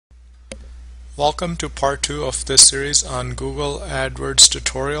Welcome to part 2 of this series on Google AdWords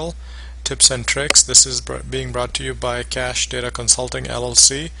tutorial tips and tricks. This is being brought to you by Cash Data Consulting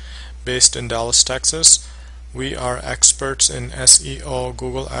LLC based in Dallas, Texas. We are experts in SEO,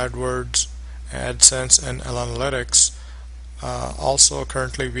 Google AdWords, AdSense, and analytics. Also,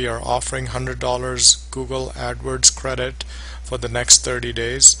 currently we are offering $100 Google AdWords credit for the next 30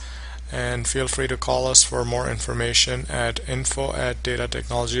 days. And feel free to call us for more information at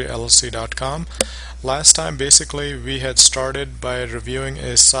info@datatechnologyllc.com. Last time basically we had started by reviewing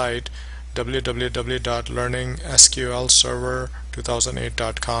a site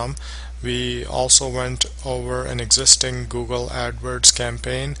www.learningsqlserver2008.com. We also went over an existing Google AdWords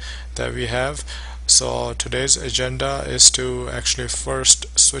campaign that we have. So today's agenda is to actually first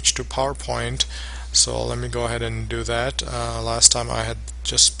switch to PowerPoint. So let me go ahead and do that. Last time I had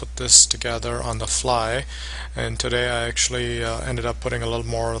just put this together on the fly, and today I actually ended up putting a little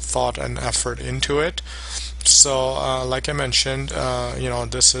more thought and effort into it. So like I mentioned,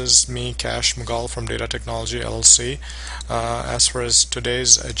 this is me, Cash Mughal from Data Technology LLC. As far as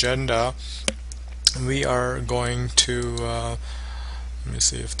today's agenda, we are going to let me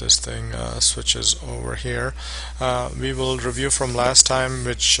see if this thing switches over here. We will review from last time,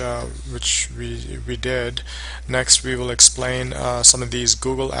 which we did. Next, we will explain some of these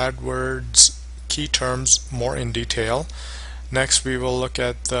Google AdWords key terms more in detail. Next, we will look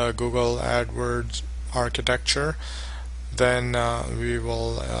at the Google AdWords architecture. Then we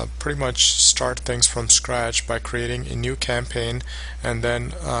will pretty much start things from scratch by creating a new campaign and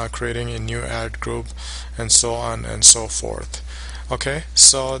then creating a new ad group, and so on and so forth. Okay,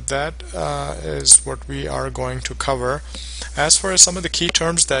 so that is what we are going to cover. As far as some of the key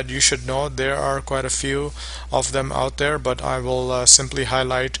terms that you should know, there are quite a few of them out there, but I will simply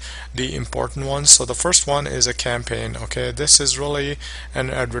highlight the important ones. So the first one is a campaign. Okay, this is really an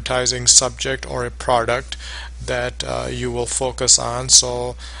advertising subject or a product that you will focus on.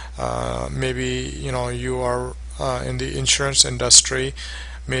 So maybe you are in the insurance industry.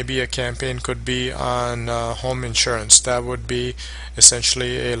 Maybe a campaign could be on home insurance. That would be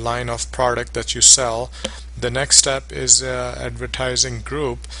essentially a line of product that you sell. The next step is advertising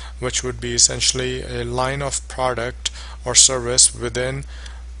group, which would be essentially a line of product or service within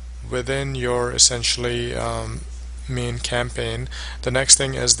your essentially main campaign. The next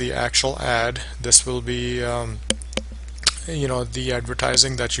thing is the actual ad. This will be the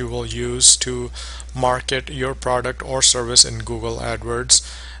advertising that you will use to market your product or service in Google AdWords.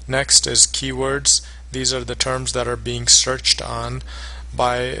 Next is keywords. These are the terms that are being searched on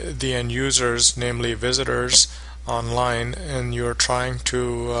by the end users, namely visitors online, and you're trying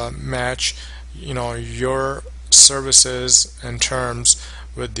to match your services and terms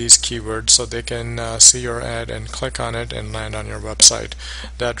with these keywords so they can see your ad and click on it and land on your website.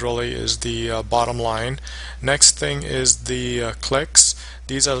 That really is the bottom line. Next thing is the clicks.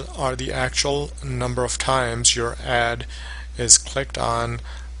 These are the actual number of times your ad is clicked on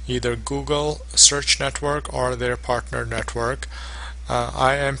either Google search network or their partner network.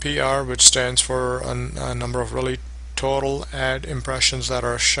 IMPR, which stands for a number of really total ad impressions that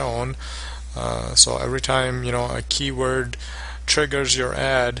are shown. So every time a keyword triggers your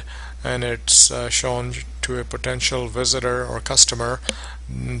ad and it's shown to a potential visitor or customer,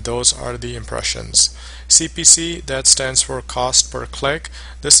 those are the impressions. CPC, that stands for cost per click.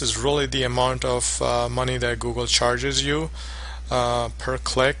 This is really the amount of money that Google charges you per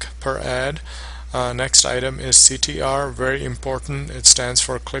click, per ad. Next item is CTR, very important. It stands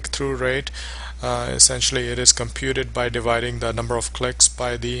for click-through rate. Essentially it is computed by dividing the number of clicks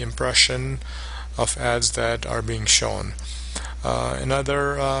by the impression of ads that are being shown.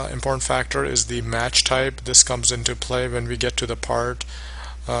 Another important factor is the match type. This comes into play when we get to the part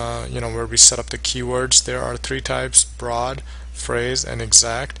where we set up the keywords. There are three types: broad, phrase, and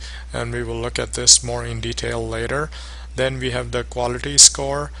exact, and we will look at this more in detail later. Then we have the quality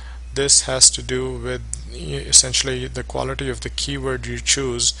score. This has to do with essentially the quality of the keyword you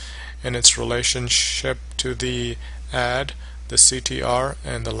choose and its relationship to the ad, the CTR,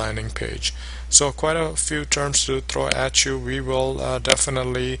 and the landing page. So quite a few terms to throw at you. We will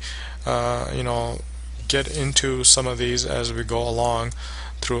definitely get into some of these as we go along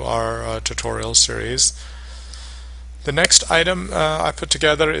through our tutorial series. The next item I put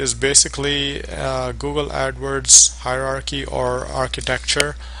together is basically Google AdWords hierarchy or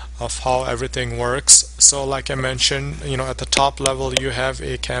architecture of how everything works. So like I mentioned, at the top level you have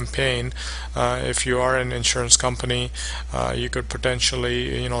a campaign. If you are an insurance company, you could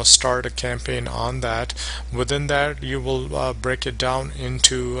potentially start a campaign on that. Within that you will break it down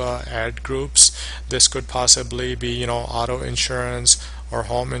into ad groups. This could possibly be auto insurance or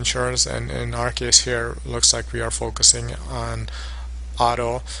home insurance, and in our case here looks like we are focusing on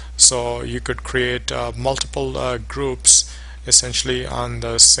auto. So you could create multiple groups essentially on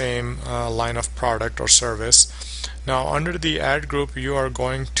the same line of product or service. Now under the ad group you are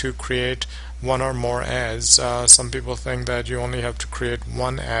going to create one or more ads. Some people think that you only have to create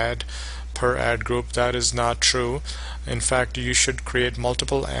one ad per ad group. That is not true. In fact, you should create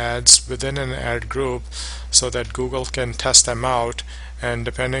multiple ads within an ad group so that Google can test them out, and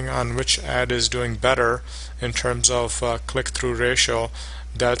depending on which ad is doing better in terms of click-through ratio,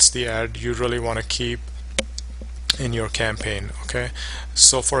 that's the ad you really want to keep in your campaign. Okay,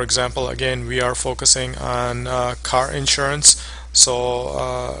 so for example, again we are focusing on car insurance.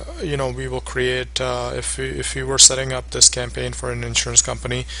 So we will create if we were setting up this campaign for an insurance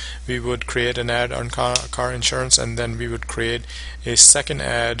company, we would create an ad on car insurance, and then we would create a second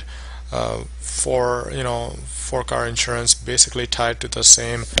ad for car insurance, basically tied to the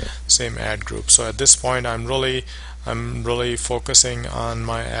same ad group. So at this point I'm really focusing on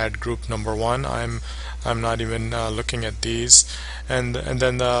my ad group number one. I'm not even looking at these, and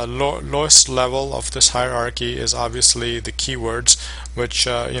then the lowest level of this hierarchy is obviously the keywords, which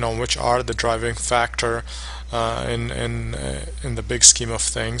which are the driving factor in the big scheme of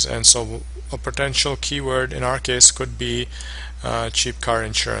things. And so a potential keyword in our case could be cheap car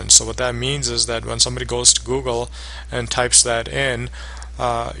insurance. So what that means is that when somebody goes to Google and types that in,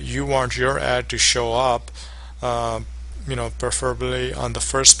 you want your ad to show up preferably on the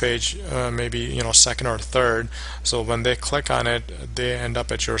first page, maybe second or third. So when they click on it, they end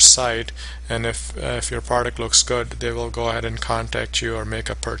up at your site, and if your product looks good, they will go ahead and contact you or make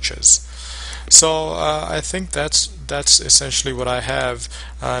a purchase. So I think that's essentially what I have.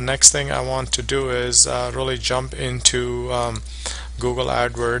 Next thing I want to do is really jump into Google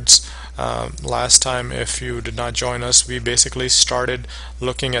AdWords. Last time, if you did not join us, we basically started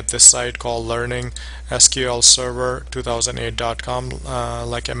looking at this site called learningsqlserver2008.com.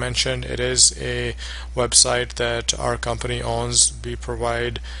 Like I mentioned, it is a website that our company owns. We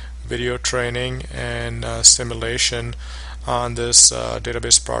provide video training and simulation on this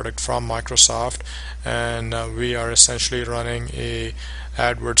database product from Microsoft, and we are essentially running a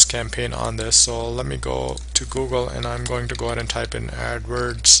AdWords campaign on this. So let me go to Google, and I'm going to go ahead and type in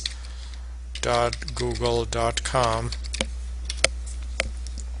adwords.google.com,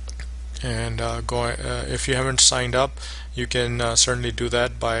 and if you haven't signed up, you can certainly do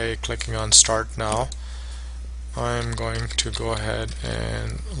that by clicking on Start Now. I'm going to go ahead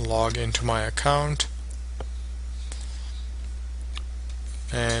and log into my account,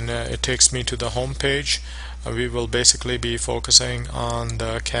 and it takes me to the home page. We will basically be focusing on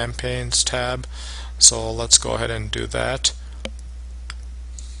the campaigns tab, so let's go ahead and do that.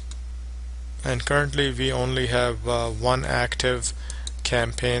 And currently we only have one active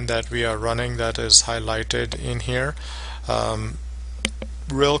campaign that we are running that is highlighted in here.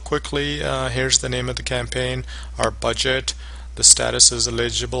 Real quickly, here's the name of the campaign, our budget, the status is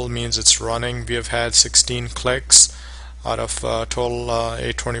eligible, means it's running. We have had 16 clicks out of total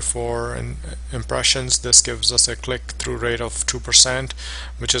 824 impressions. This gives us a click-through rate of 2%,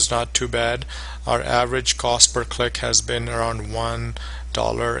 which is not too bad. Our average cost per click has been around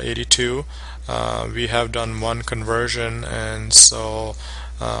 $1.82. We have done one conversion, and so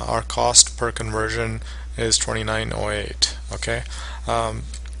our cost per conversion is $29.08. Okay.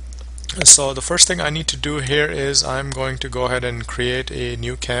 So the first thing I need to do here is I'm going to go ahead and create a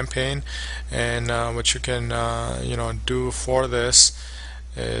new campaign, and what you can do for this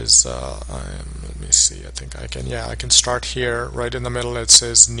is let me see, I think I can start here right in the middle. It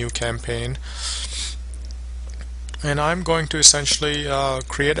says new campaign, and I'm going to essentially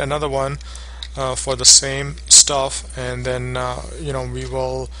create another one for the same stuff, and then we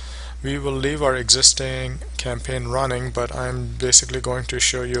will leave our existing campaign running, but I'm basically going to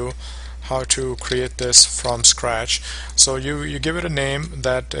show you how to create this from scratch. So you give it a name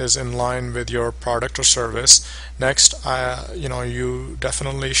that is in line with your product or service. Next, you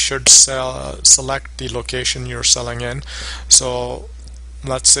definitely should select the location you're selling in. So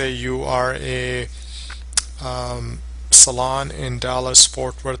let's say you are a salon in Dallas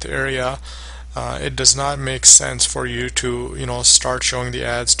Fort Worth area. It does not make sense for you to start showing the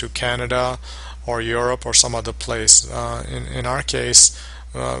ads to Canada or Europe or some other place. In our case,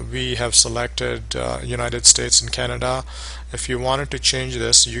 we have selected United States and Canada. If you wanted to change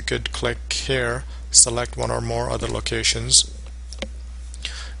this, you could click here, select one or more other locations.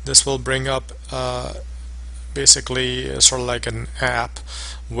 This will bring up basically sort of like an app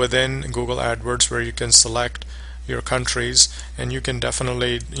within Google AdWords where you can select your countries, and you can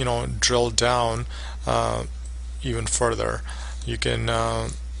definitely drill down even further. You can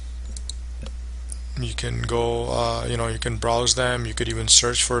go, you can browse them. You could even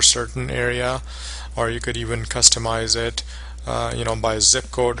search for a certain area, or you could even customize it, by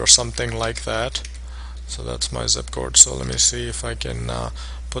zip code or something like that. So that's my zip code. So let me see if I can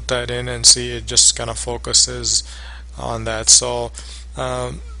put that in and see it just kind of focuses on that. So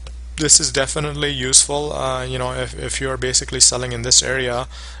this is definitely useful. If you're basically selling in this area,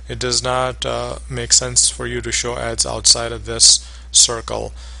 it does not make sense for you to show ads outside of this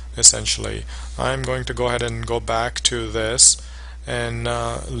circle. Essentially, I'm going to go ahead and go back to this and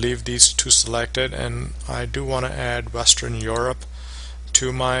leave these two selected, and I do want to add Western Europe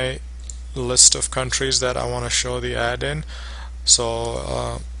to my list of countries that I want to show the ad in.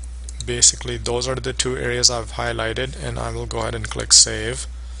 So basically those are the two areas I've highlighted, and I will go ahead and click save.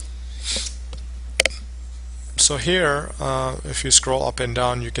 So here, if you scroll up and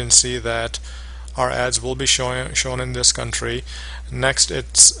down, you can see that our ads will be shown in this country. Next,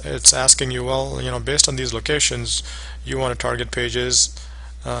 it's asking you, well, based on these locations, you want to target pages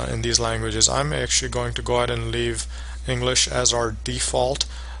in these languages. I'm actually going to go ahead and leave English as our default,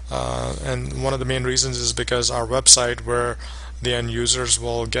 and one of the main reasons is because our website, where the end users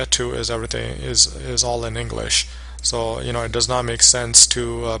will get to, is everything is all in English. So it does not make sense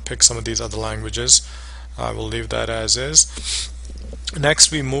to pick some of these other languages. I will leave that as is.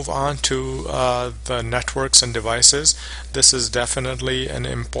 Next, we move on to the networks and devices. This is definitely an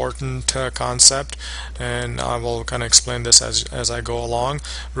important concept, and I will kind of explain this as I go along.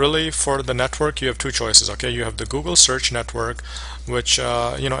 Really, for the network, you have two choices. Okay, you have the Google Search Network, which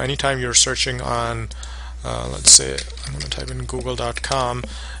anytime you're searching on, let's say I'm going to type in google.com,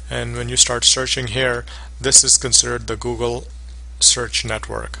 and when you start searching here, this is considered the Google Search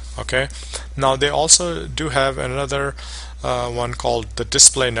Network. Okay, now they also do have another one called the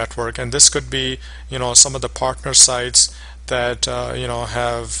Display Network, and this could be some of the partner sites that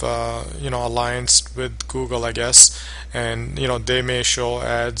have alliance with Google, I guess, and they may show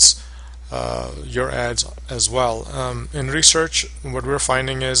ads, your ads as well. In research, what we're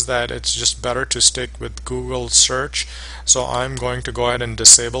finding is that it's just better to stick with Google Search, so I'm going to go ahead and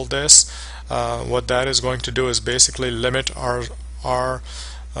disable this. What that is going to do is basically limit our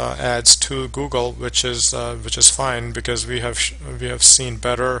ads to Google, which is fine, because we have seen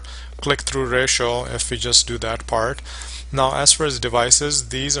better click-through ratio if we just do that part. Now, as far as devices,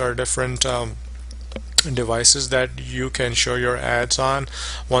 these are different devices that you can show your ads on.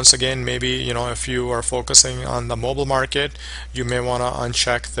 Once again, maybe if you are focusing on the mobile market, you may want to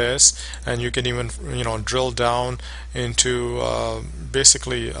uncheck this, and you can even drill down into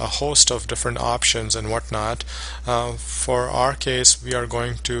basically a host of different options and whatnot. For our case, we are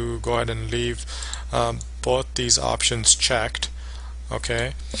going to go ahead and leave both these options checked.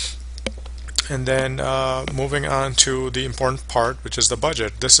 Okay, and then moving on to the important part, which is the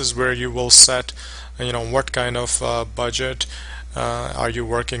budget. This is where you will set what kind of budget are you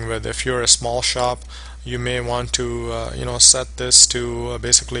working with. If you're a small shop, you may want to set this to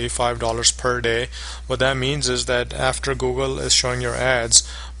basically $5 per day. What that means is that after Google is showing your ads,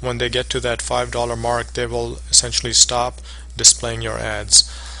 when they get to that $5 mark, they will essentially stop displaying your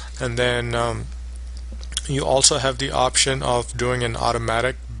ads. And then you also have the option of doing an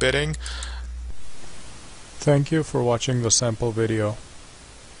automatic bidding. Thank you for watching the sample video.